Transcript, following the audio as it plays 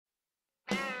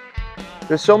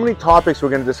There's so many topics we're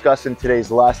going to discuss in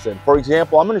today's lesson. For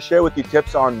example, I'm going to share with you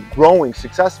tips on growing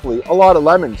successfully a lot of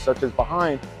lemons, such as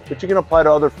behind, that you can apply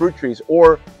to other fruit trees.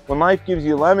 Or when life gives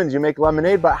you lemons, you make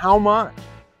lemonade, but how much?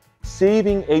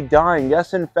 Saving a dying.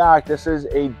 Yes, in fact, this is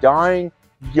a dying,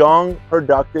 young,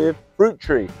 productive fruit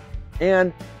tree.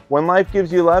 And when life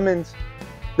gives you lemons,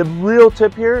 the real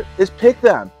tip here is pick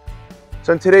them.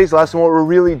 So in today's lesson, what we're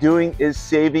really doing is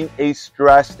saving a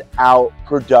stressed out,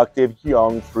 productive,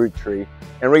 young fruit tree.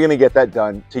 And we're going to get that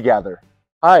done together.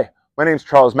 Hi, my name is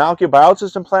Charles Malki,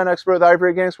 biologist and plant expert with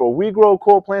Ivory Organics, where we grow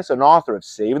cool plants, and author of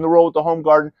Saving the World with the Home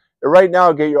Garden. And right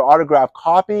now, get your autographed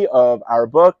copy of our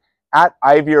book at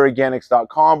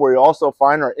ivorganics.com, where you also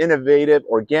find our innovative,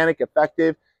 organic,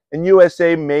 effective, and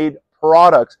USA-made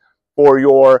products for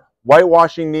your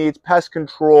whitewashing needs, pest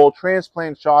control,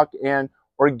 transplant shock, and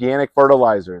organic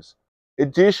fertilizers.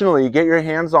 Additionally, get your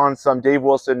hands on some Dave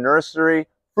Wilson nursery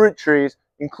fruit trees,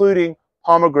 including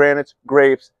pomegranates,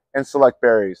 grapes, and select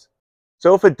berries.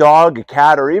 So if a dog, a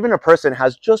cat, or even a person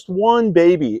has just one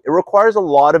baby, it requires a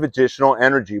lot of additional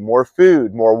energy, more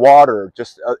food, more water,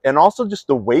 and also just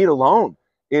the weight alone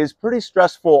is pretty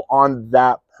stressful on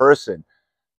that person.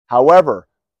 However,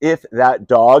 if that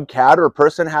dog, cat, or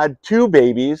person had two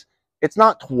babies, it's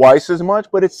not twice as much,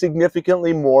 but it's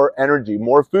significantly more energy,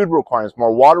 more food requirements,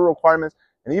 more water requirements,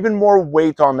 and even more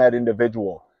weight on that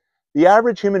individual. The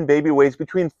average human baby weighs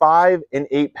between 5 and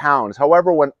 8 pounds.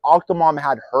 However, when Octomom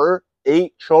had her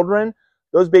 8 children,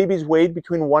 those babies weighed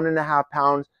between 1.5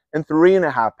 pounds and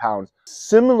 3.5 pounds.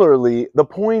 Similarly, the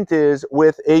point is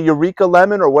with a Eureka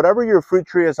lemon or whatever your fruit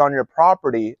tree is on your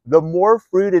property, the more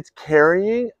fruit it's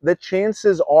carrying, the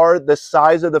chances are the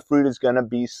size of the fruit is going to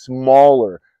be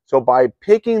smaller. So by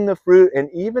picking the fruit, and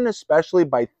even especially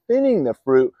by thinning the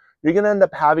fruit, you're going to end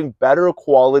up having better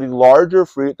quality, larger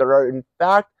fruit that are in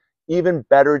fact even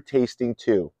better tasting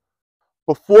too.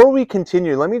 Before we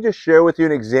continue, let me just share with you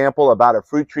an example about a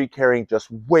fruit tree carrying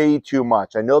just way too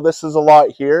much. I know this is a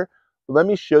lot here, but let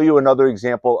me show you another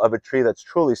example of a tree that's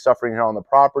truly suffering here on the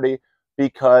property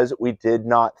because we did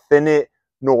not thin it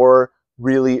nor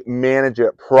really manage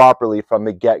it properly from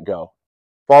the get-go.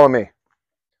 Follow me.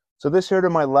 So this here to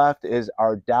my left is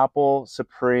our Dapple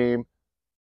Supreme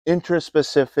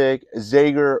intraspecific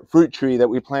Zager fruit tree that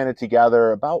we planted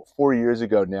together about 4 years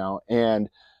ago now. And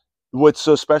what's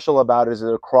so special about it is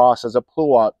it's a cross as a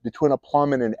pluot between a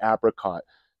plum and an apricot.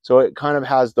 So it kind of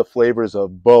has the flavors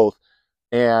of both.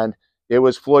 And it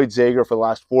was Floyd Zager for the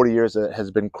last 40 years that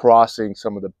has been crossing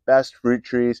some of the best fruit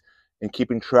trees and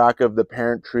keeping track of the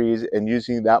parent trees and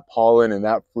using that pollen and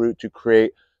that fruit to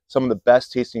create some of the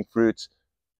best tasting fruits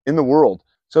in the world.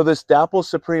 So this Dapple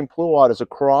Supreme Pluot is a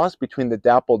cross between the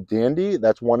Dapple Dandy,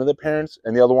 that's one of the parents,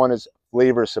 and the other one is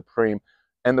Flavor Supreme.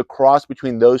 And the cross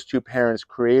between those two parents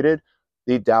created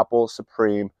the Dapple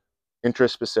Supreme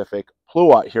intraspecific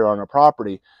Pluot here on our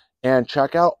property. And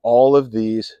check out all of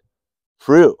these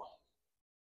fruit.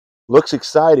 Looks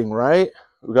exciting, right?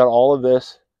 We got all of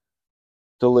this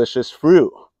delicious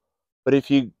fruit. But if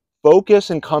you focus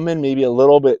and come in maybe a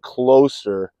little bit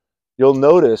closer, you'll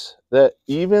notice that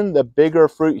even the bigger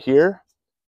fruit here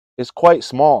is quite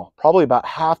small, probably about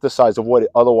half the size of what it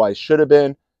otherwise should have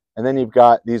been. And then you've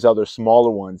got these other smaller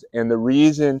ones. And the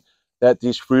reason that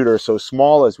these fruit are so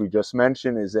small, as we just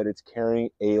mentioned, is that it's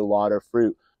carrying a lot of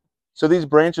fruit. So these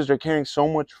branches are carrying so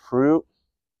much fruit.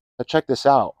 Now check this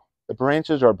out. The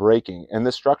branches are breaking. And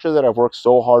the structure that I've worked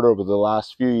so hard over the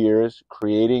last few years,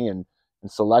 creating and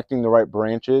selecting the right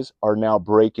branches, are now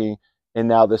breaking. And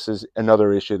now this is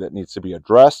another issue that needs to be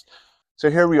addressed. So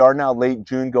here we are now, late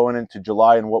June going into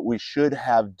July, and what we should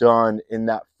have done in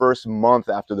that first month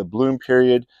after the bloom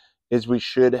period is we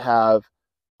should have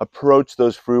approached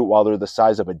those fruit while they're the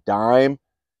size of a dime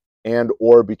and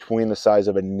or between the size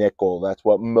of a nickel. That's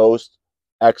what most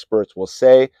experts will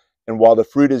say. And while the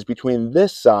fruit is between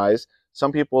this size,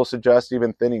 some people suggest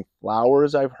even thinning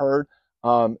flowers, I've heard,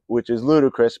 which is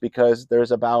ludicrous because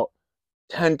there's about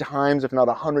 10 times, if not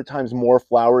 100 times more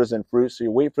flowers than fruit. So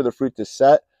you wait for the fruit to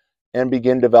set and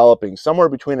begin developing somewhere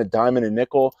between a dime and a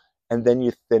nickel, and then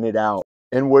you thin it out.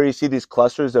 And where you see these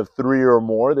clusters of 3 or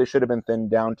more, they should have been thinned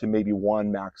down to maybe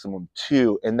 1, maximum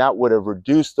 2. And that would have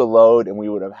reduced the load, and we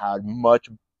would have had much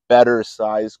better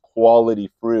size quality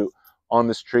fruit on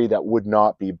this tree that would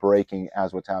not be breaking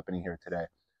as what's happening here today.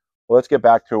 Well, let's get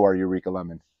back to our Eureka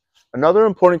lemon. Another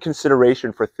important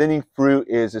consideration for thinning fruit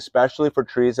is, especially for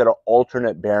trees that are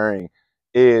alternate bearing,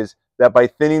 is that by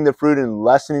thinning the fruit and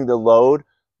lessening the load,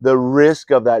 the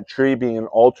risk of that tree being an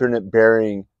alternate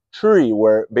bearing tree,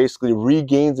 where it basically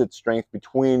regains its strength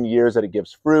between years that it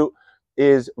gives fruit,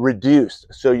 is reduced.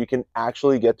 So you can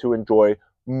actually get to enjoy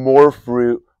more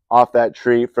fruit off that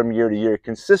tree from year to year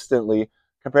consistently,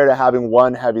 compared to having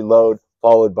one heavy load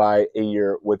followed by a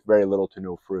year with very little to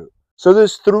no fruit. So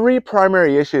there's three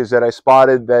primary issues that I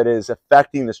spotted that is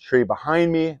affecting this tree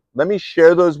behind me. Let me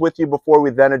share those with you before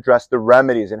we then address the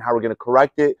remedies and how we're going to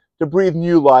correct it to breathe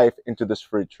new life into this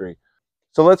fruit tree.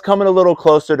 So let's come in a little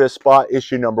closer to spot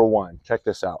issue number one. Check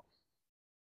this out.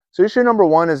 So issue number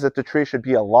one is that the tree should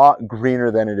be a lot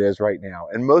greener than it is right now.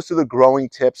 And most of the growing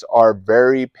tips are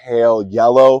very pale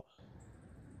yellow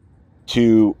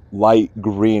to light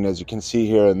green, as you can see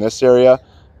here in this area.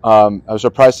 I was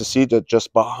surprised to see that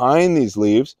just behind these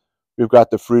leaves, we've got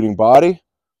the fruiting body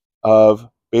of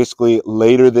basically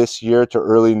later this year to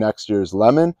early next year's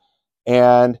lemon.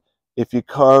 And if you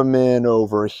come in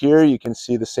over here, you can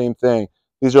see the same thing.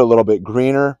 These are a little bit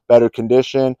greener, better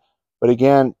condition. But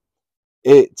again,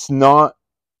 it's not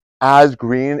as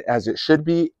green as it should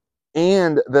be.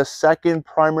 And the second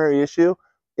primary issue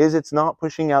is it's not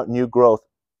pushing out new growth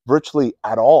virtually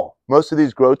at all. Most of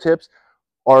these grow tips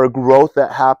are growth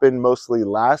that happened mostly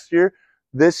last year.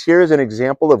 This here is an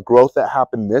example of growth that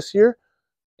happened this year.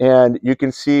 And you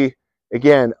can see,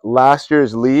 again, last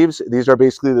year's leaves, these are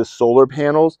basically the solar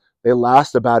panels. They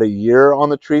last about a year on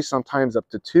the tree, sometimes up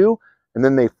to 2, and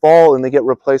then they fall and they get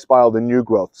replaced by all the new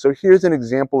growth. So here's an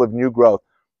example of new growth,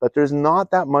 but there's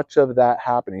not that much of that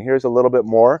happening. Here's a little bit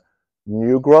more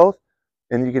new growth,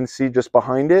 and you can see just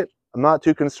behind it, I'm not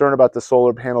too concerned about the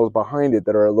solar panels behind it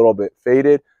that are a little bit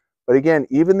faded. But again,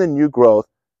 even the new growth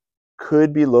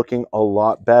could be looking a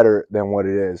lot better than what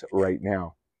it is right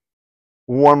now.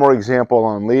 One more example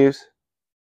on leaves.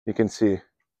 You can see,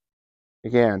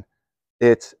 again,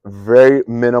 it's very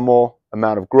minimal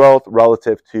amount of growth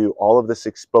relative to all of this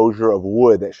exposure of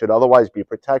wood that should otherwise be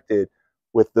protected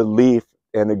with the leaf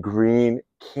and a green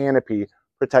canopy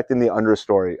protecting the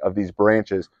understory of these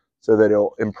branches so that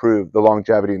it'll improve the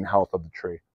longevity and health of the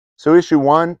tree. So issue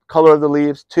one, color of the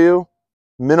leaves. 2,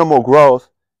 minimal growth.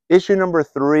 Issue number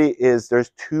 3 is there's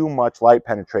too much light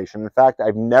penetration. In fact,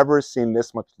 I've never seen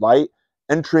this much light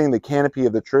entering the canopy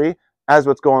of the tree as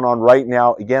what's going on right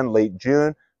now. Again, late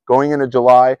June, going into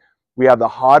July. We have the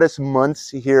hottest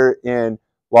months here in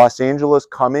Los Angeles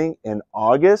coming in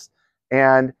August,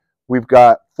 and we've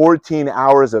got 14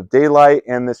 hours of daylight,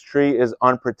 and this tree is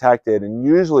unprotected. And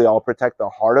usually I'll protect the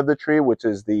heart of the tree, which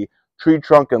is the tree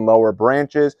trunk and lower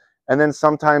branches. And then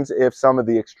sometimes if some of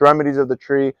the extremities of the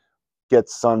tree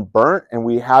gets sunburnt, and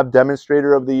we have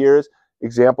demonstrated over the years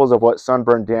examples of what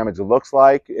sunburn damage looks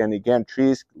like. And again,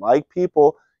 trees, like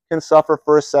people, can suffer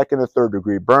first, second, or third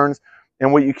degree burns.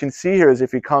 And what you can see here is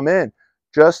if you come in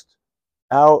just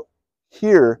out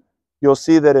here, you'll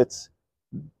see that it's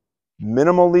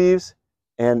minimal leaves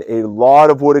and a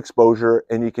lot of wood exposure,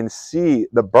 and you can see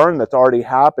the burn that's already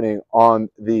happening on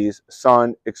these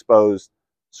sun exposed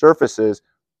surfaces,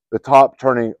 the top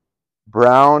turning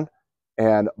brown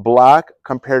and black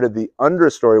compared to the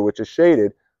understory, which is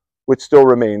shaded, which still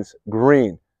remains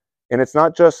green. And it's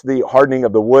not just the hardening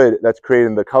of the wood that's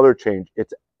creating the color change,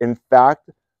 it's in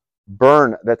fact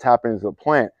burn that's happening to the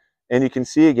plant. And you can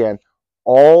see again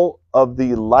all of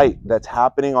the light that's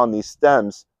happening on these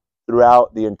stems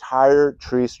throughout the entire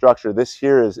tree structure. This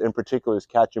here is in particular is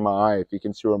catching my eye. If you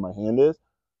can see where my hand is,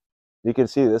 you can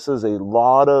see this is a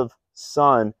lot of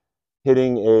sun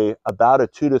hitting about a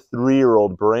 2 to 3 year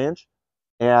old branch,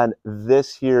 and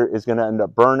this here is going to end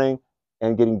up burning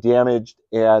and getting damaged.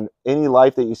 And any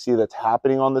life that you see that's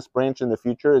happening on this branch in the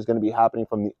future is going to be happening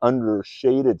from the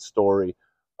undershaded story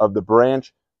of the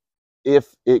branch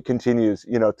if it continues,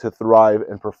 to thrive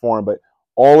and perform. But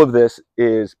all of this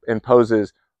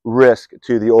imposes risk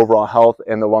to the overall health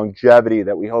and the longevity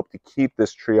that we hope to keep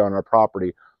this tree on our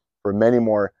property for many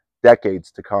more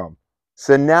decades to come.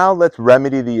 So now let's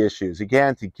remedy the issues.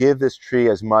 Again, to give this tree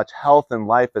as much health and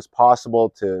life as possible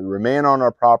to remain on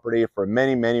our property for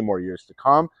many, many more years to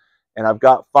come. And I've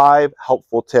got 5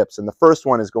 helpful tips. And the first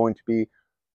one is going to be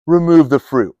remove the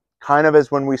fruit. Kind of as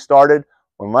when we started,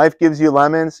 when life gives you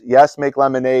lemons, yes, make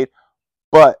lemonade,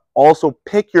 but also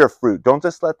pick your fruit. Don't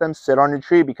just let them sit on your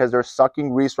tree because they're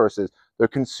sucking resources. They're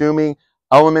consuming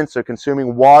elements, they're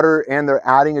consuming water, and they're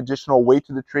adding additional weight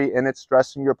to the tree, and it's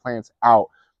stressing your plants out.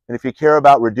 And if you care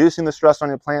about reducing the stress on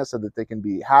your plants so that they can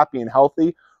be happy and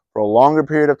healthy for a longer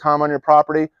period of time on your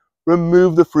property,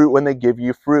 remove the fruit when they give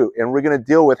you fruit. And we're going to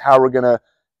deal with how we're going to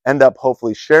end up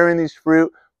hopefully sharing these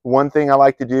fruit. One thing I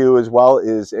like to do as well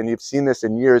is, and you've seen this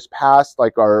in years past,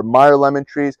 like our Meyer lemon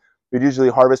trees, we'd usually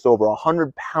harvest over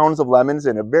 100 pounds of lemons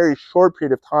in a very short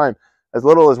period of time, as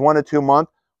little as 1 to 2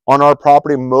 months. On our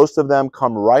property, most of them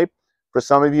come ripe. For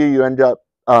some of you, you end up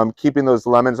keeping those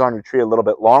lemons on your tree a little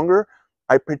bit longer.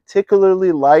 I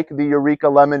particularly like the Eureka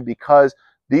lemon because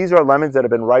These are lemons that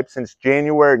have been ripe since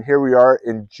January, and here we are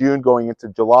in June going into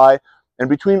July. And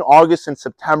between August and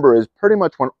September is pretty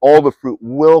much when all the fruit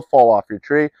will fall off your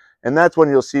tree. And that's when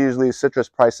you'll see usually citrus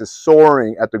prices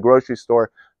soaring at the grocery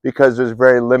store because there's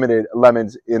very limited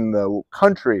lemons in the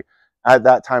country at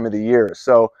that time of the year.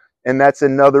 So, and that's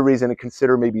another reason to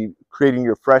consider maybe creating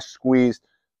your fresh squeezed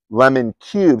lemon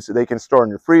cubes that they can store in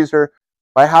your freezer.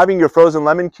 By having your frozen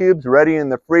lemon cubes ready in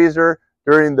the freezer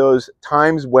during those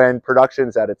times when production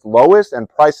is at its lowest and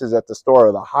prices at the store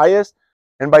are the highest,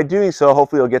 and by doing so,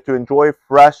 hopefully you'll get to enjoy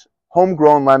fresh,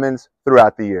 homegrown lemons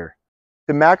throughout the year.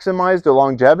 To maximize the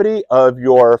longevity of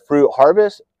your fruit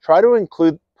harvest, try to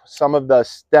include some of the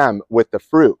stem with the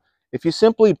fruit. If you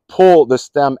simply pull the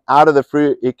stem out of the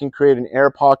fruit, it can create an air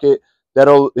pocket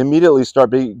that'll immediately start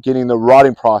beginning the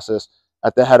rotting process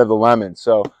at the head of the lemon.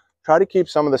 So try to keep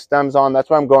some of the stems on.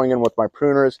 That's why I'm going in with my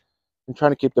pruners and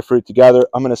trying to keep the fruit together.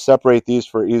 I'm going to separate these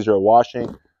for easier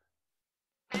washing.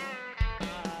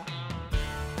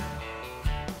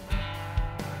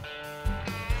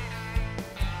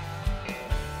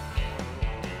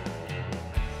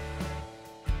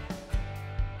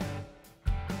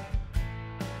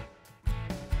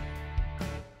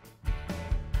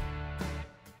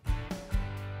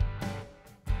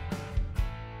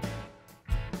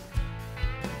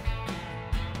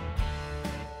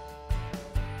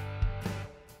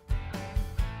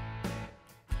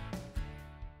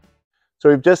 So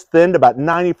we've just thinned about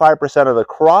 95% of the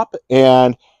crop,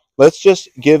 and let's just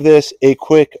give this a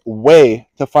quick weigh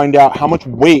to find out how much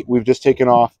weight we've just taken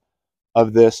off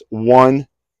of this one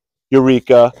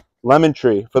Eureka lemon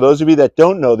tree. For those of you that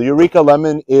don't know, the Eureka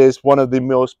lemon is one of the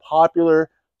most popular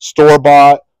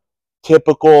store-bought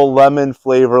typical lemon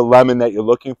flavor lemon that you're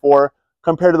looking for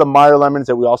compared to the Meyer lemons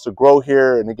that we also grow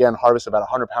here and again harvest about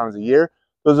 100 pounds a year.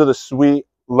 Those are the sweet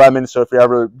lemons, so if you're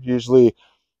ever usually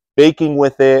baking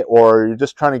with it or you're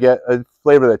just trying to get a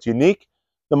flavor that's unique,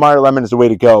 the Meyer lemon is the way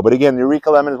to go. But again, the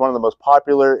Eureka lemon is one of the most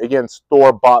popular, again,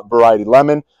 store-bought variety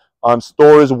lemon.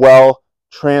 Stores well,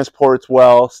 transports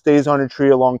well, stays on a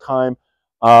tree a long time.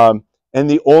 And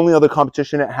the only other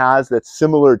competition it has that's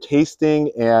similar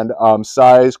tasting and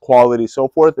size, quality, so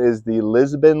forth is the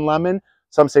Lisbon lemon.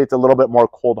 Some say it's a little bit more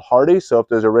cold hardy, so if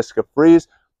there's a risk of freeze,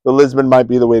 the Lisbon might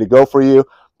be the way to go for you.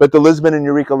 But the Lisbon and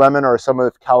Eureka lemon are some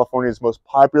of California's most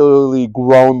popularly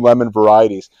grown lemon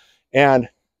varieties. And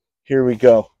here we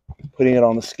go, putting it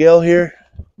on the scale here.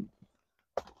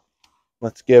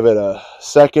 Let's give it a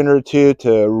second or two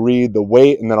to read the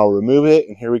weight, and then I'll remove it.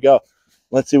 And here we go.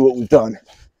 Let's see what we've done.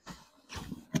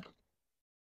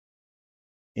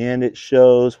 And it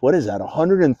shows, what is that,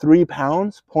 103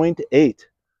 pounds, 0.8.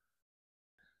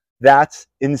 That's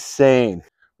insane.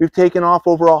 We've taken off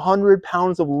over 100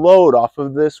 pounds of load off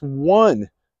of this one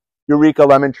Eureka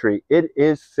lemon tree. It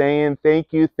is saying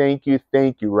thank you, thank you,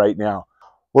 thank you right now.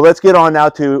 Well, let's get on now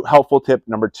to helpful tip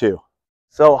number 2.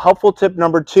 So helpful tip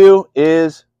number 2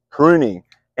 is pruning.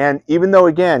 And even though,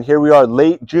 again, here we are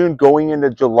late June going into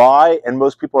July, and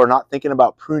most people are not thinking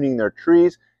about pruning their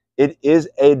trees, it is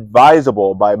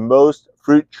advisable by most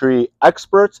fruit tree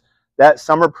experts that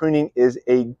summer pruning is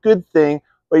a good thing,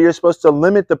 but you're supposed to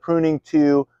limit the pruning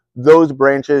to those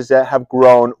branches that have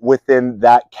grown within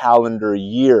that calendar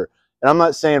year. And I'm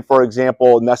not saying, for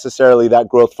example, necessarily that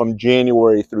growth from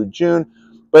January through June,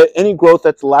 but any growth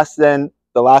that's less than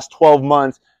the last 12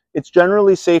 months, it's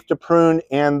generally safe to prune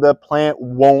and the plant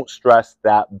won't stress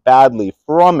that badly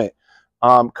from it.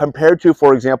 Compared to,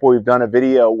 for example, we've done a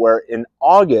video where in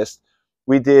August,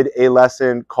 we did a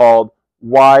lesson called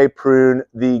Why Prune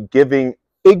the Giving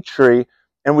Fig Tree,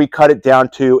 and we cut it down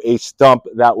to a stump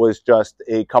that was just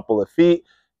a couple of feet.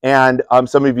 And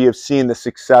some of you have seen the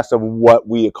success of what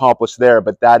we accomplished there,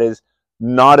 but that is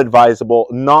not advisable,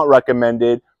 not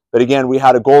recommended. But again, we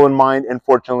had a goal in mind, and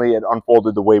fortunately it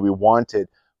unfolded the way we wanted.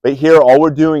 But here, all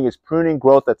we're doing is pruning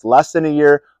growth that's less than a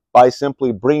year by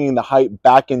simply bringing the height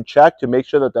back in check to make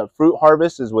sure that that fruit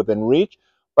harvest is within reach.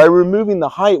 By removing the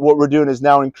height, what we're doing is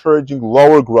now encouraging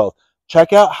lower growth.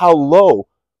 Check out how low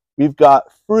we've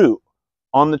got fruit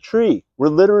on the tree. We're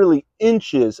literally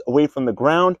inches away from the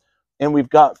ground, and we've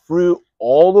got fruit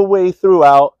all the way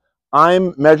throughout.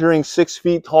 I'm measuring 6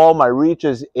 feet tall. My reach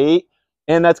is 8,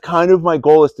 and that's kind of my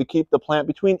goal, is to keep the plant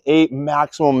between 8,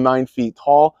 maximum 9 feet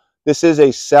tall. This is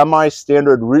a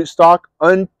semi-standard rootstock.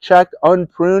 Unchecked,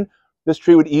 unpruned, this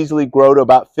tree would easily grow to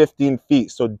about 15 feet,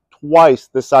 so twice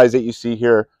the size that you see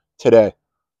here today.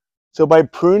 So by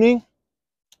pruning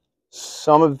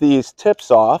some of these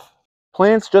tips off,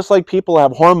 plants, just like people,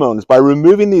 have hormones. By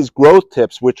removing these growth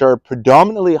tips, which are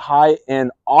predominantly high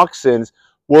in auxins,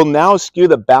 will now skew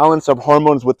the balance of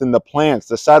hormones within the plants.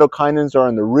 The cytokinins are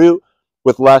in the root,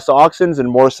 with less auxins and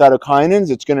more cytokinins,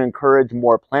 it's going to encourage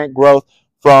more plant growth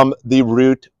from the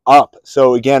root up.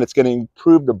 So again, it's going to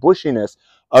improve the bushiness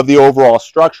of the overall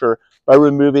structure by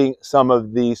removing some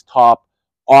of these top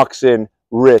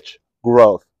auxin-rich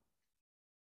growth.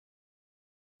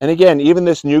 And again, even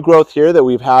this new growth here that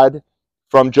we've had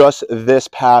from just this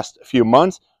past few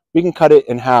months, we can cut it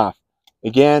in half.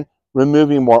 Again,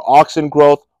 removing more auxin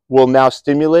growth will now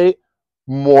stimulate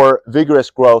more vigorous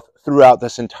growth throughout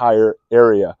this entire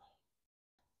area.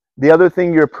 The other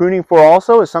thing you're pruning for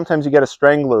also is sometimes you get a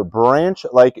strangler branch,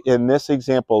 like in this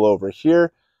example over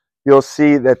here. You'll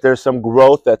see that there's some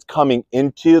growth that's coming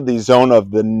into the zone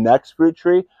of the next fruit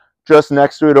tree. Just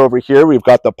next to it over here, we've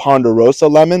got the Ponderosa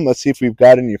lemon. Let's see if we've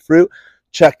got any fruit.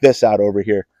 Check this out over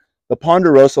here. The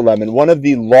Ponderosa lemon, one of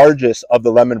the largest of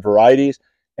the lemon varieties.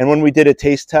 And when we did a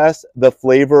taste test, the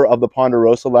flavor of the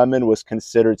Ponderosa lemon was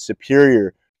considered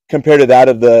superior compared to that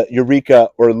of the Eureka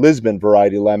or Lisbon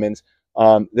variety lemons.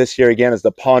 This here again is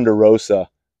the Ponderosa,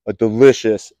 a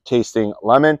delicious tasting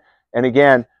lemon. And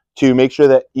again, to make sure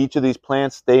that each of these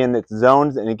plants stay in its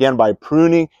zones, and again, by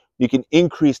pruning, you can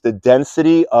increase the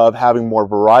density of having more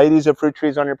varieties of fruit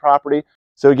trees on your property.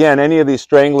 So again, any of these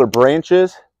strangler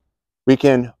branches, we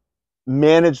can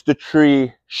manage the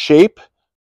tree shape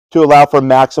to allow for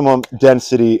maximum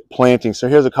density planting. So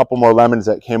here's a couple more lemons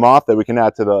that came off that we can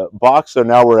add to the box. So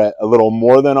now we're at a little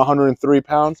more than 103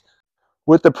 pounds.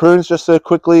 With the prunes, just to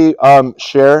quickly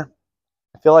share,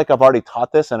 I feel like I've already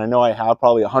taught this, and I know I have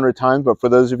probably 100 times, but for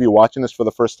those of you watching this for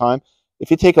the first time, if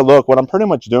you take a look, what I'm pretty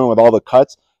much doing with all the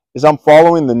cuts is I'm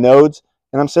following the nodes,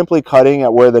 and I'm simply cutting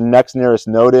at where the next nearest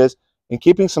node is and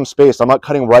keeping some space. I'm not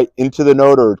cutting right into the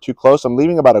node or too close. I'm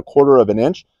leaving about 1/4 of an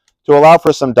inch to allow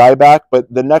for some dieback,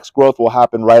 but the next growth will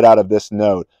happen right out of this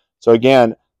node. So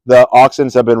again, the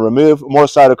auxins have been removed. More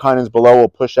cytokinins below will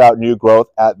push out new growth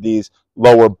at these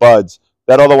lower buds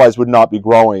that otherwise would not be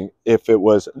growing if it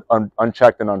was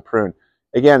unchecked and unpruned.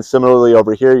 Again, similarly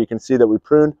over here, you can see that we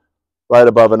pruned right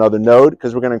above another node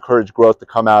because we're going to encourage growth to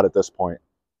come out at this point.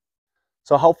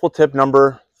 So helpful tip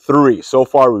number 3. So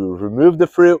far, we've removed the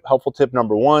fruit. Helpful tip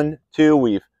number 1, 2,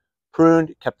 we've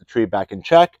pruned, kept the tree back in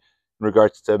check in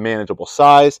regards to manageable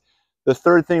size. The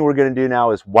third thing we're going to do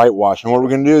now is whitewash. And what we're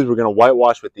going to do is we're going to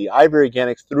whitewash with the Ivory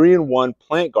Organics 3-in-1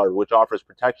 Plant Guard, which offers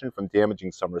protection from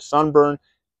damaging summer sunburn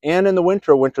and in the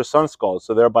winter sun scalds,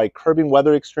 so thereby curbing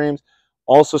weather extremes.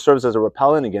 Also serves as a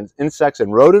repellent against insects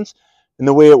and rodents. And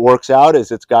the way it works out is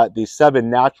it's got these 7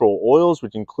 natural oils,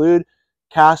 which include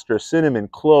castor, cinnamon,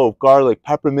 clove, garlic,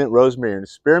 peppermint, rosemary, and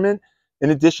spearmint,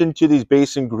 in addition to these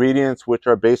base ingredients, which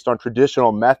are based on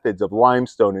traditional methods of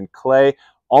limestone and clay.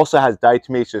 Also has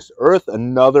diatomaceous earth,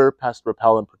 another pest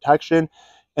repellent protection.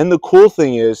 And the cool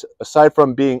thing is, aside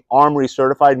from being OMRI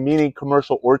certified, meaning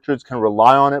commercial orchards can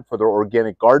rely on it for their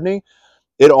organic gardening,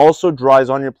 it also dries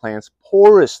on your plants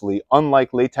porously,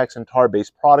 unlike latex and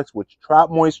tar-based products which trap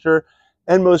moisture.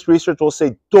 And most research will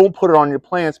say don't put it on your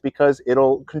plants because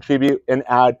it'll contribute and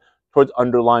add towards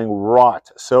underlying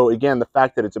rot. So again, the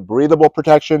fact that it's a breathable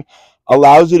protection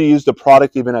allows you to use the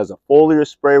product even as a foliar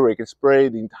spray, where you can spray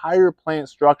the entire plant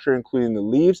structure, including the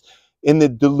leaves, in the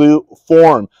dilute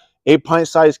form. A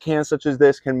pint-sized can such as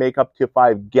this can make up to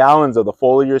 5 gallons of the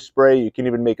foliar spray. You can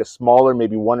even make a smaller,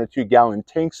 maybe 1 or 2 gallon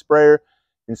tank sprayer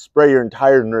and spray your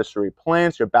entire nursery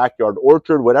plants, your backyard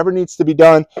orchard, whatever needs to be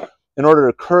done in order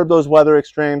to curb those weather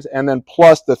extremes. And then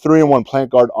plus the 3-in-1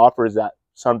 Plant Guard offers that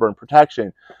sunburn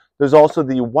protection. There's also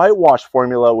the whitewash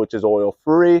formula, which is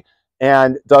oil-free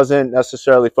and doesn't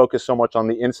necessarily focus so much on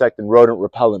the insect and rodent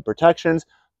repellent protections,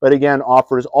 but again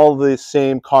offers all the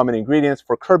same common ingredients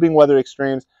for curbing weather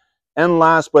extremes. And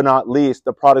last but not least,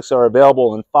 the products are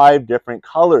available in 5 different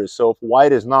colors. So if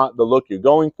white is not the look you're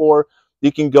going for,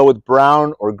 you can go with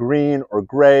brown or green or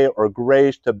gray or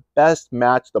grayish to best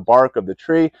match the bark of the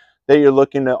tree that you're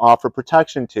looking to offer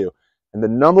protection to. And the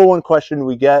number one question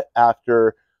we get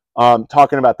after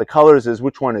talking about the colors is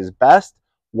which one is best.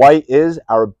 White is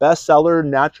our best seller,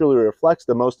 naturally reflects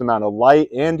the most amount of light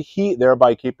and heat,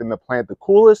 thereby keeping the plant the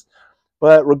coolest.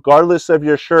 But regardless of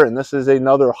your shirt, and this is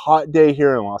another hot day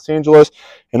here in Los Angeles,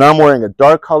 and I'm wearing a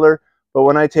dark color, but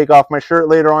when I take off my shirt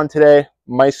later on today,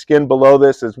 my skin below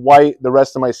this is white. The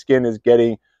rest of my skin is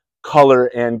getting color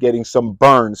and getting some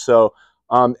burn. So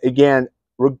again,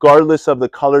 regardless of the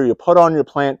color you put on your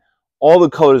plant, all the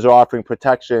colors are offering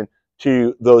protection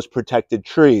to those protected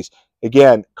trees.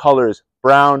 Again, colors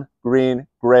brown, green,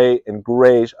 gray, and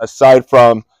grayish, aside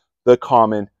from the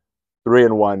common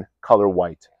 3-in-1 color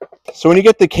white. So when you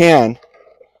get the can,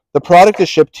 the product is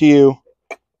shipped to you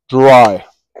dry.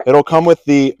 It'll come with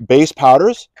the base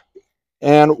powders,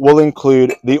 And we'll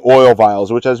include the oil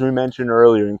vials, which, as we mentioned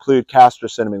earlier, include castor,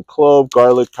 cinnamon, clove,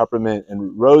 garlic, peppermint,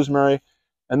 and rosemary.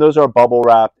 And those are bubble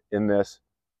wrapped in this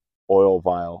oil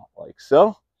vial like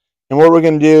so. And what we're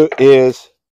going to do is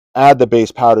add the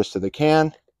base powders to the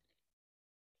can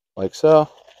like so.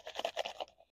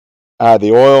 Add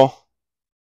the oil.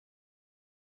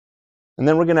 And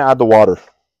then we're going to add the water.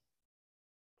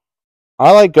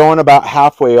 I like going about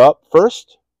halfway up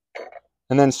first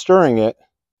and then stirring it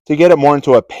to get it more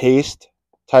into a paste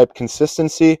type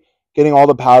consistency, getting all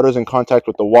the powders in contact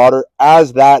with the water.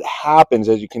 As that happens,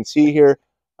 as you can see here,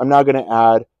 I'm now going to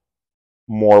add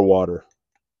more water.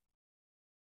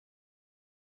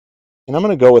 And I'm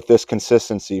going to go with this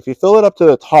consistency. If you fill it up to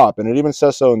the top, and it even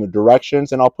says so in the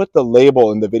directions, and I'll put the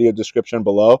label in the video description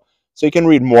below so you can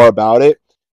read more about it.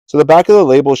 So the back of the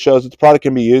label shows that the product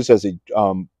can be used as a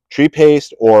tree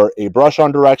paste or a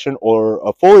brush-on direction or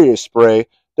a foliar spray,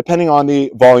 depending on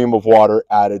the volume of water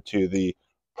added to the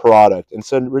product. And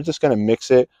so we're just going to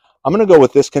mix it. I'm going to go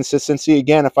with this consistency.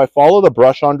 Again, if I follow the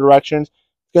brush-on directions,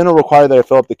 it's going to require that I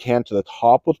fill up the can to the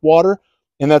top with water,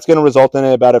 and that's going to result in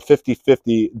about a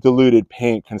 50-50 diluted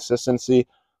paint consistency.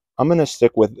 I'm going to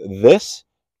stick with this,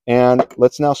 and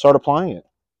let's now start applying it.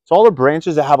 So all the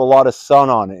branches that have a lot of sun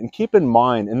on it, and keep in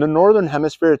mind, in the northern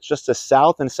hemisphere, it's just the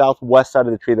south and southwest side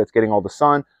of the tree that's getting all the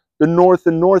sun. The north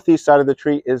and northeast side of the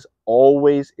tree is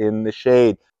always in the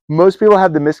shade. Most people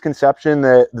have the misconception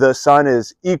that the sun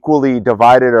is equally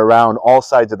divided around all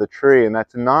sides of the tree, and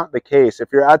that's not the case. If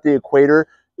you're at the equator,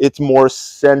 it's more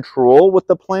central with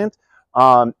the plant,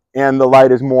 and the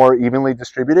light is more evenly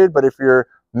distributed. But if you're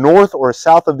north or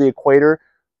south of the equator,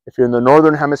 if you're in the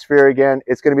northern hemisphere, again,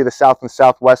 it's going to be the south and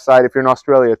southwest side. If you're in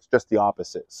Australia, it's just the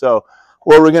opposite. So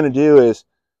what we're going to do is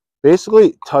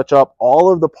basically touch up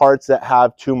all of the parts that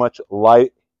have too much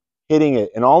light hitting it.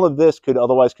 And all of this could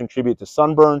otherwise contribute to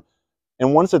sunburn.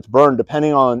 And once it's burned,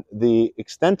 depending on the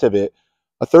extent of it,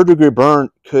 a third-degree burn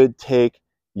could take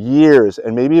years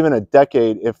and maybe even a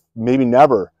decade, if maybe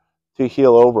never, to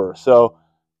heal over. So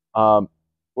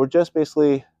we're just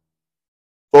basically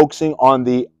focusing on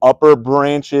the upper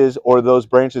branches, or those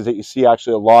branches that you see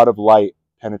actually a lot of light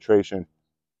penetration.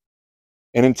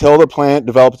 And until the plant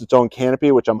develops its own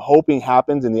canopy, which I'm hoping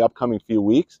happens in the upcoming few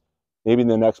weeks, maybe in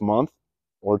the next month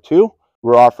or two,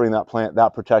 we're offering that plant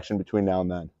that protection between now and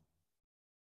then.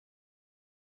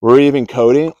 We're even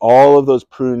coating all of those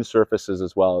pruned surfaces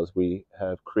as well, as we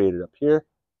have created up here.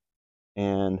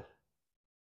 And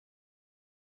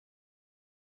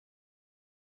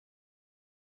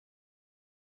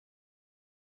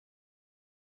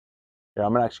here,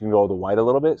 I'm actually going to go with the white a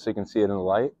little bit so you can see it in the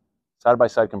light.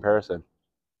 Side-by-side comparison.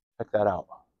 Check that out.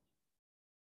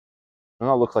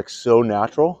 Doesn't that look like so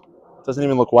natural? It doesn't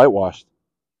even look whitewashed.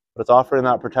 But it's offering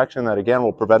that protection that, again,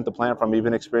 will prevent the plant from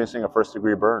even experiencing a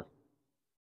first-degree burn.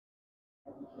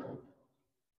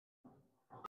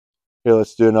 Here,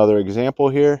 let's do another example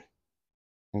here.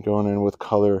 And going in with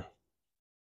color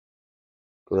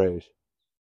grays.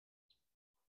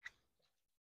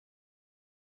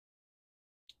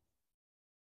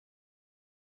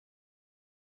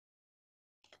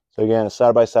 So again, a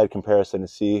side-by-side comparison to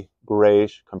see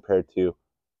grayish compared to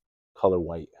color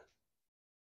white.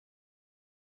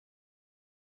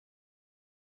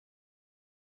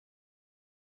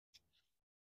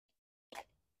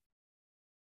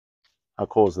 How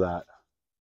cool is that?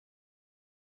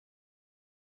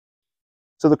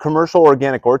 So the commercial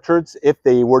organic orchards, if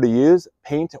they were to use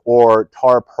paint or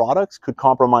tar products, could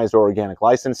compromise their organic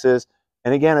licenses.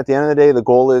 And again, at the end of the day, the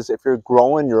goal is, if you're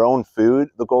growing your own food,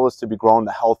 the goal is to be growing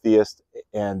the healthiest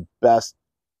and best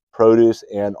produce,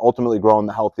 and ultimately growing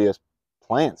the healthiest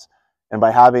plants. And by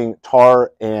having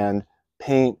tar and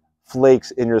paint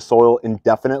flakes in your soil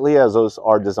indefinitely, as those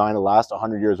are designed to last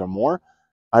 100 years or more,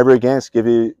 Ivory Organics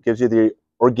gives you the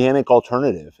organic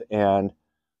alternative. And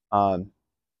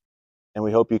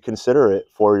we hope you consider it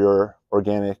for your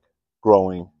organic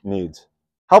growing needs.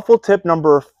 Helpful tip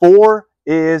number 4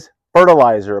 is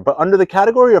fertilizer. But under the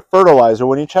category of fertilizer,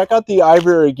 when you check out the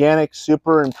Ivory Organic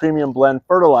Super and Premium Blend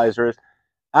fertilizers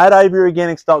at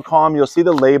ivoryorganics.com, you'll see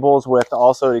the labels with,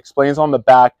 also it explains on the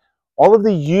back all of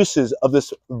the uses of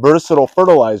this versatile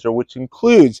fertilizer, which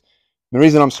includes, the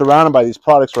reason I'm surrounded by these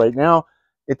products right now,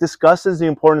 it discusses the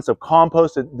importance of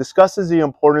compost, it discusses the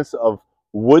importance of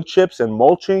wood chips and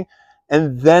mulching,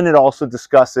 and then it also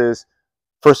discusses,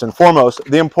 first and foremost,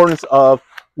 the importance of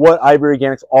what Ivory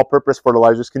Organics all-purpose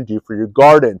fertilizers can do for your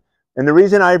garden. And the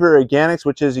reason Ivory Organics,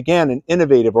 which is, again, an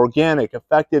innovative, organic,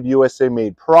 effective,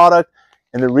 USA-made product,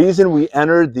 and the reason we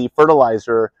entered the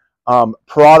fertilizer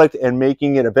product and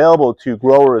making it available to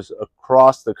growers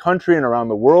across the country and around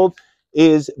the world,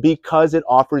 is because it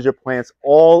offers your plants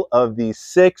all of these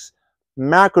 6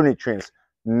 macronutrients.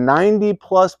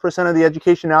 90+% of the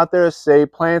education out there say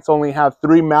plants only have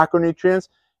 3 macronutrients,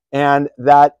 and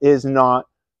that is not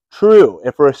true.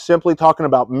 If we're simply talking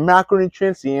about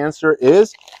macronutrients, the answer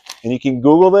is, and you can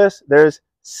Google this, there's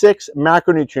 6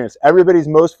 macronutrients. Everybody's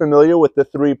most familiar with the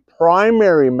 3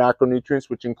 primary macronutrients,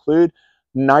 which include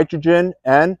nitrogen,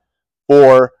 N,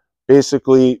 for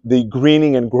basically the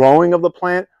greening and growing of the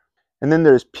plant. And then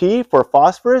there's P for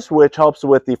phosphorus, which helps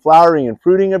with the flowering and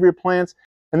fruiting of your plants.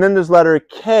 And then there's letter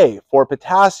K for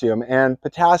potassium, and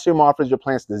potassium offers your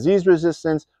plants disease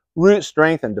resistance, root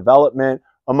strength and development,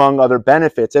 among other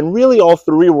benefits. And really all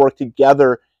 3 work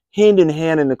together hand in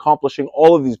hand in accomplishing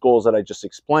all of these goals that I just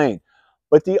explained.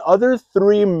 But the other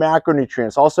 3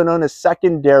 macronutrients, also known as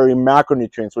secondary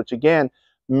macronutrients, which again,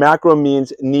 macro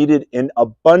means needed in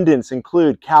abundance,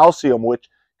 include calcium, which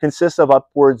consists of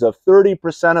upwards of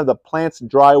 30% of the plant's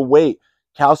dry weight.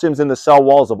 Calcium is in the cell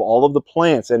walls of all of the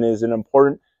plants and is an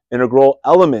important integral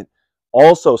element.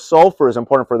 Also, sulfur is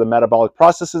important for the metabolic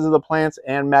processes of the plants,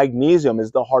 and magnesium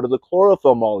is the heart of the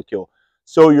chlorophyll molecule.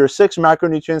 So your 6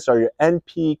 macronutrients are your N,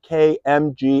 P, K,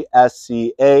 M, G, S,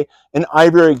 C, A, and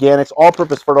Ivory Organics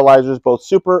all-purpose fertilizers, both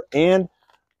super and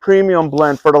premium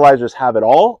blend fertilizers have it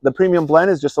all. The premium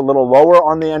blend is just a little lower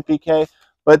on the NPK,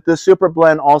 but the super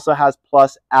blend also has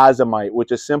plus azomite,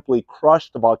 which is simply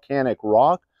crushed volcanic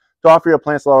rock, to offer your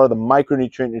plants a lot of the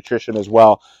micronutrient nutrition as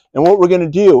well. And what we're going to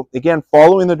do, again,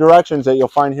 following the directions that you'll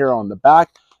find here on the back,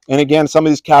 and again, some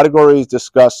of these categories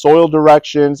discuss soil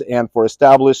directions and for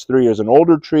established 3 years and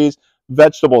older trees,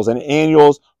 vegetables and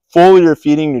annuals, foliar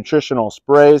feeding nutritional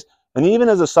sprays, and even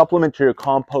as a supplement to your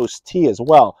compost tea as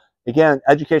well. Again,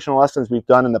 educational lessons we've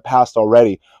done in the past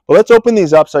already. But let's open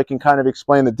these up so I can kind of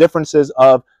explain the differences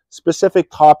of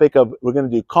specific topic of, we're going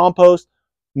to do compost,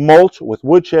 mulch with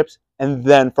wood chips, and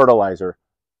then fertilizer.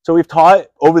 So we've taught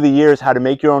over the years how to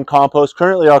make your own compost.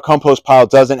 Currently, our compost pile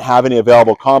doesn't have any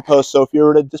available compost. So if you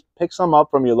were to just pick some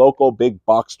up from your local big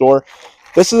box store,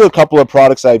 this is a couple of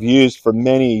products I've used for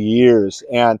many years.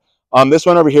 And this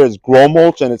one over here is Grow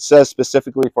Mulch, and it says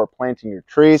specifically for planting your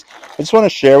trees. I just want to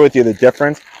share with you the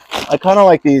difference. I kind of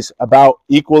like these about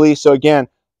equally. So again,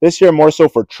 this here more so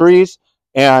for trees,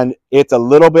 and it's a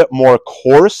little bit more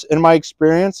coarse in my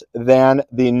experience than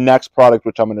the next product,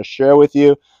 which I'm going to share with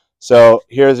you. So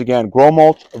here's again Grow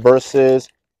Mulch versus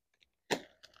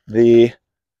the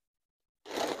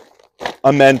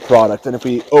Amend product. And if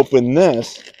we open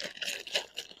this,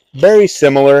 very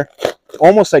similar,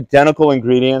 almost identical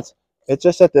ingredients. It's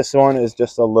just that this one is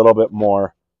just a little bit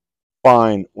more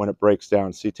fine when it breaks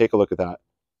down. So you take a look at that.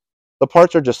 The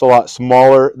parts are just a lot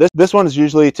smaller. This one is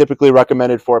usually typically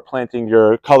recommended for planting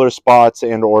your color spots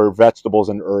and or vegetables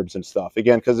and herbs and stuff.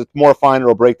 Again, because it's more fine,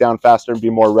 it'll break down faster and be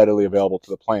more readily available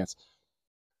to the plants.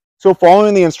 So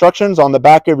following the instructions on the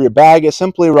back of your bag, it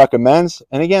simply recommends,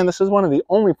 and again, this is one of the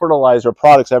only fertilizer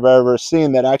products I've ever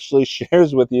seen that actually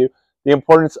shares with you the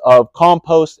importance of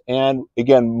compost and,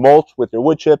 again, mulch with your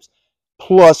wood chips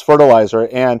plus fertilizer.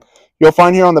 And you'll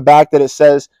find here on the back that it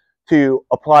says to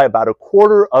apply about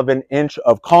 1/4 inch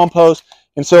of compost.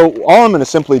 And so all I'm going to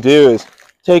simply do is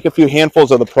take a few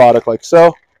handfuls of the product like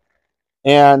so,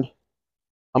 and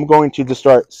I'm going to just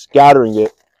start scattering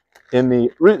it in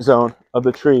the root zone of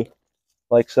the tree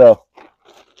like so.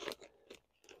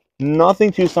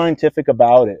 Nothing too scientific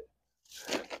about it.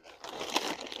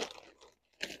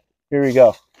 Here we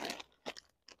go.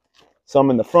 Some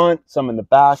in the front, some in the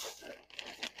back.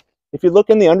 If you look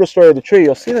in the understory of the tree,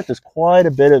 you'll see that there's quite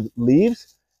a bit of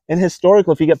leaves. And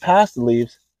historically, if you get past the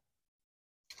leaves,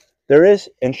 there is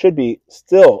and should be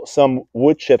still some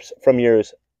wood chips from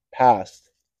years past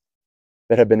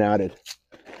that have been added.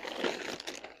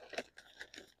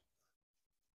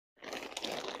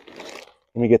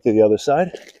 Let me get to the other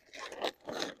side.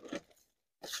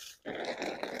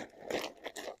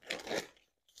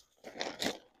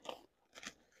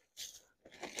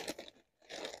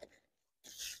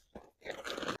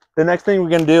 The next thing we're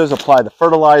going to do is apply the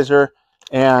fertilizer,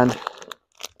 and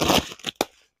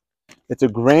it's a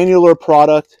granular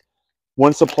product.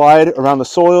 Once applied around the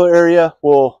soil area,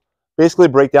 will basically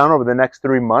break down over the next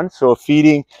 3 months. So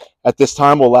feeding at this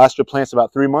time will last your plants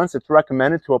about 3 months. It's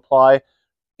recommended to apply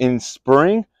in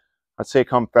spring, I'd say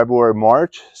come February,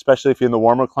 March, especially if you're in the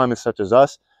warmer climates such as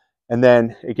us. And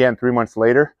then again, 3 months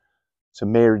later, so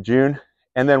May or June.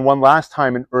 And then one last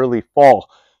time in early fall,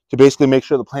 to basically make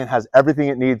sure the plant has everything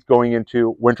it needs going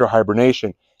into winter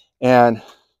hibernation. And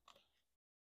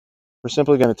we're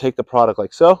simply going to take the product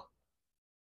like so,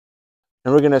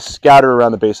 and we're going to scatter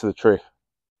around the base of the tree.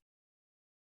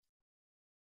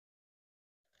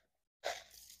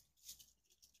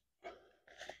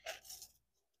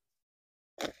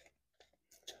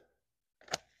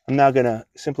 I'm now going to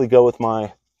simply go with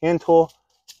my hand tool,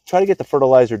 try to get the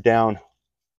fertilizer down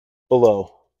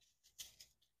below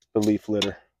the leaf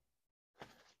litter.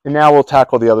 And now we'll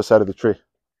tackle the other side of the tree.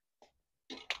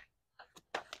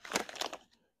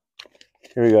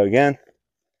 Here we go again.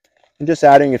 I'm just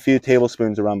adding a few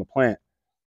tablespoons around the plant.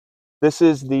 This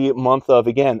is the month of,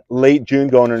 again, late June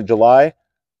going into July.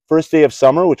 First day of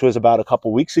summer, which was about a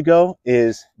couple weeks ago,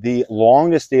 is the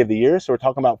longest day of the year. So we're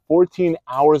talking about 14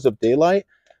 hours of daylight.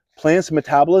 Plant's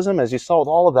metabolism, as you saw with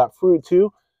all of that fruit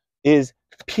too, is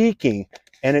peaking,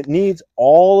 and it needs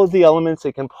all of the elements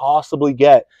it can possibly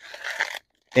get.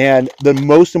 And the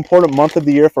most important month of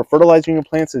the year for fertilizing your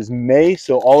plants is May,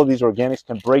 so all of these organics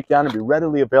can break down and be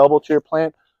readily available to your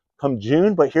plant come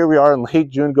June. But here we are in late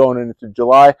June going into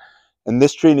July, and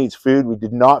this tree needs food. We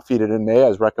did not feed it in May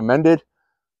as recommended,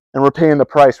 and we're paying the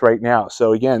price right now.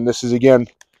 So again, this is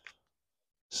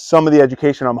some of the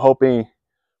education I'm hoping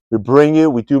we bring you.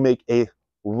 We do make a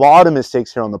lot of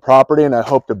mistakes here on the property, and I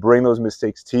hope to bring those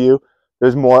mistakes to you.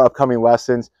 There's more upcoming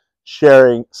lessons,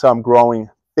 sharing some growing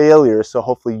failures, so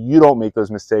hopefully you don't make those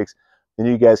mistakes and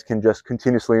you guys can just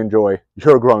continuously enjoy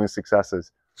your growing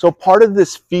successes. So part of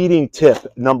this feeding tip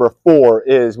number 4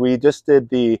 is we just did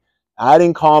the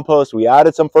adding compost, we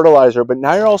added some fertilizer, but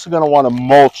now you're also going to want to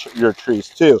mulch your trees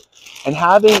too. And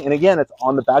again, it's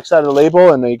on the back side of the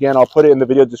label, and again, I'll put it in the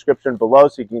video description below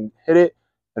so you can hit it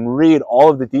and read all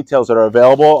of the details that are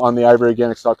available on the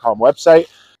ivoryorganics.com website.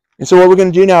 And so what we're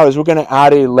going to do now is we're going to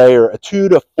add a layer, a 2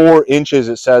 to 4 inches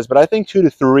it says, but I think 2 to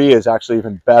 3 is actually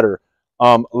even better,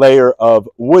 layer of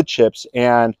wood chips.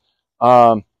 And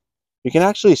you can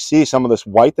actually see some of this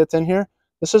white that's in here.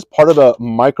 This is part of the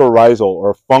mycorrhizal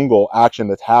or fungal action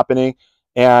that's happening.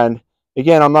 And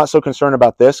again, I'm not so concerned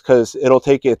about this because it'll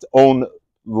take its own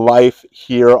life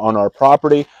here on our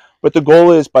property. But the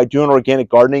goal is, by doing organic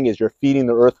gardening, is you're feeding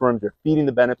the earthworms, you're feeding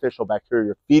the beneficial bacteria,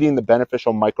 you're feeding the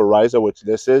beneficial mycorrhiza, which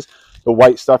this is, the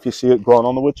white stuff you see it growing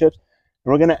on the wood chips.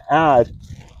 And we're going to add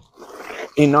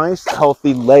a nice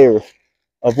healthy layer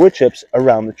of wood chips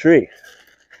around the tree.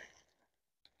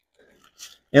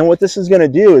 And what this is going to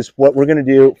do is, what we're going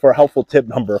to do for helpful tip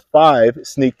number 5,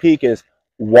 sneak peek, is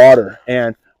water.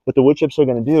 And what the wood chips are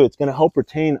going to do, it's going to help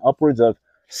retain upwards of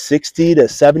 60 to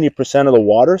 70% of the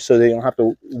water, so they don't have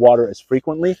to water as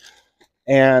frequently.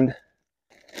 And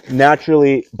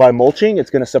naturally, by mulching, it's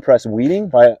going to suppress weeding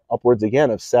by upwards again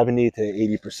of 70 to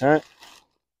 80%.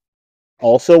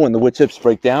 Also, when the wood chips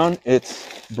break down,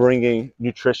 it's bringing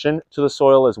nutrition to the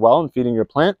soil as well and feeding your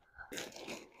plant.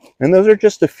 And those are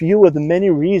just a few of the many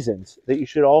reasons that you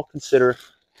should all consider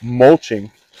mulching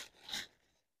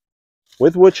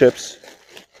with wood chips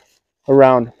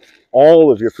around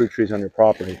all of your fruit trees on your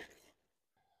property.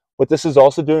 What this is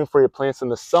also doing for your plants in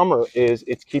the summer is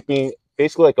it's keeping,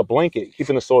 basically like a blanket,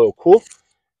 keeping the soil cool.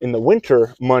 In the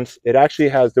winter months, it actually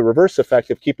has the reverse effect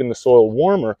of keeping the soil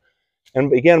warmer.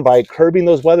 And again, by curbing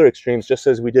those weather extremes, just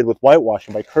as we did with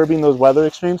whitewashing, by curbing those weather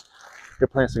extremes, your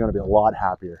plants are going to be a lot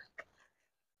happier.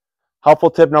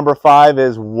 Helpful tip number 5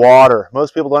 is water.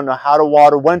 Most people don't know how to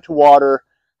water, when to water,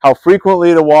 how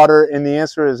frequently to water, and the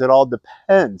answer is it all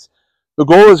depends. The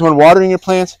goal is, when watering your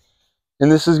plants, and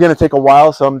this is going to take a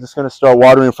while, so I'm just going to start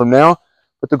watering from now,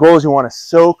 but the goal is you want to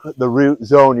soak the root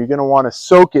zone. You're going to want to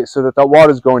soak it so that that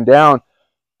water is going down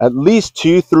at least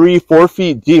 2, 3, 4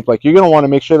 feet deep. Like, you're going to want to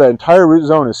make sure that entire root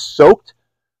zone is soaked.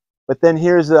 But then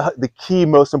here's the key,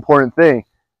 most important thing,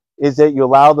 is that you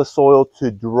allow the soil to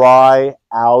dry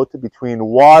out between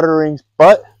waterings,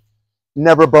 but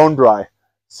never bone dry.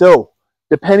 So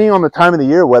depending on the time of the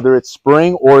year, whether it's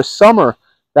spring or summer,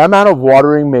 that amount of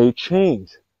watering may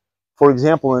change. For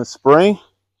example, in spring,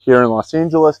 here in Los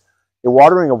Angeles, a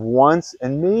watering of once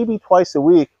and maybe twice a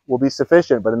week will be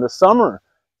sufficient. But in the summer,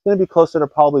 it's going to be closer to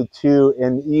probably 2,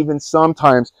 and even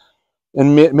sometimes,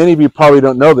 and many of you probably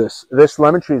don't know this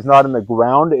lemon tree is not in the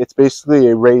ground. It's basically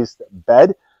a raised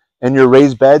bed. And your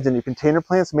raised beds and your container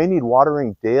plants may need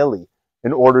watering daily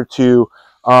in order to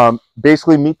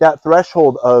basically meet that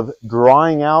threshold of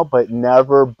drying out but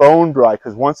never bone dry.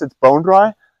 Because once it's bone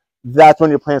dry, that's when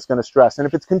your plant's going to stress. And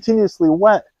if it's continuously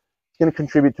wet, it's going to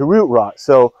contribute to root rot.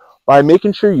 So by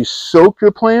making sure you soak your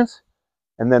plants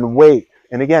and then wait.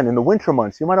 And again, in the winter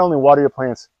months, you might only water your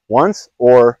plants once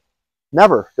or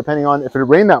never, depending on if it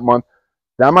rained that month.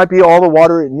 That might be all the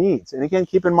water it needs. And again,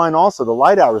 keep in mind also, the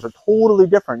light hours are totally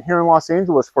different. Here in Los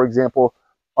Angeles, for example,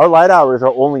 our light hours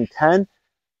are only 10.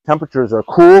 Temperatures are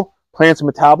cool. Plants'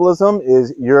 metabolism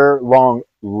is year-long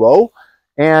low.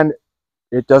 And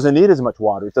it doesn't need as much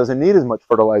water. It doesn't need as much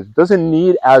fertilizer. It doesn't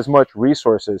need as much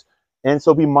resources. And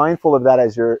so be mindful of that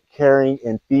as you're caring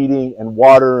and feeding and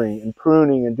watering and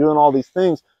pruning and doing all these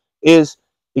things, is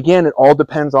Again, it all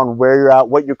depends on where you're at,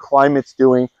 what your climate's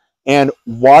doing, and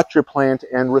watch your plant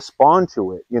and respond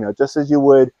to it. Just as you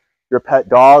would your pet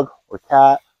dog or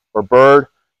cat or bird,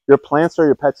 your plants are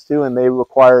your pets too, and they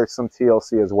require some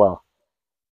TLC as well.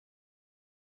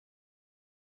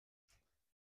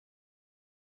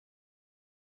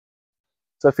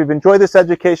 So if you've enjoyed this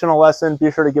educational lesson,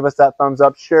 be sure to give us that thumbs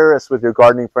up, share us with your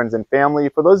gardening friends and family.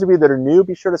 For those of you that are new,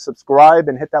 be sure to subscribe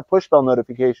and hit that push bell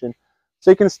notification so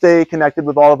you can stay connected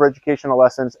with all of our educational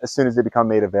lessons as soon as they become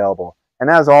made available. And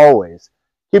as always,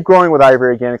 keep growing with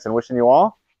Ivory Organics, and wishing you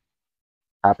all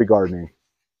happy gardening.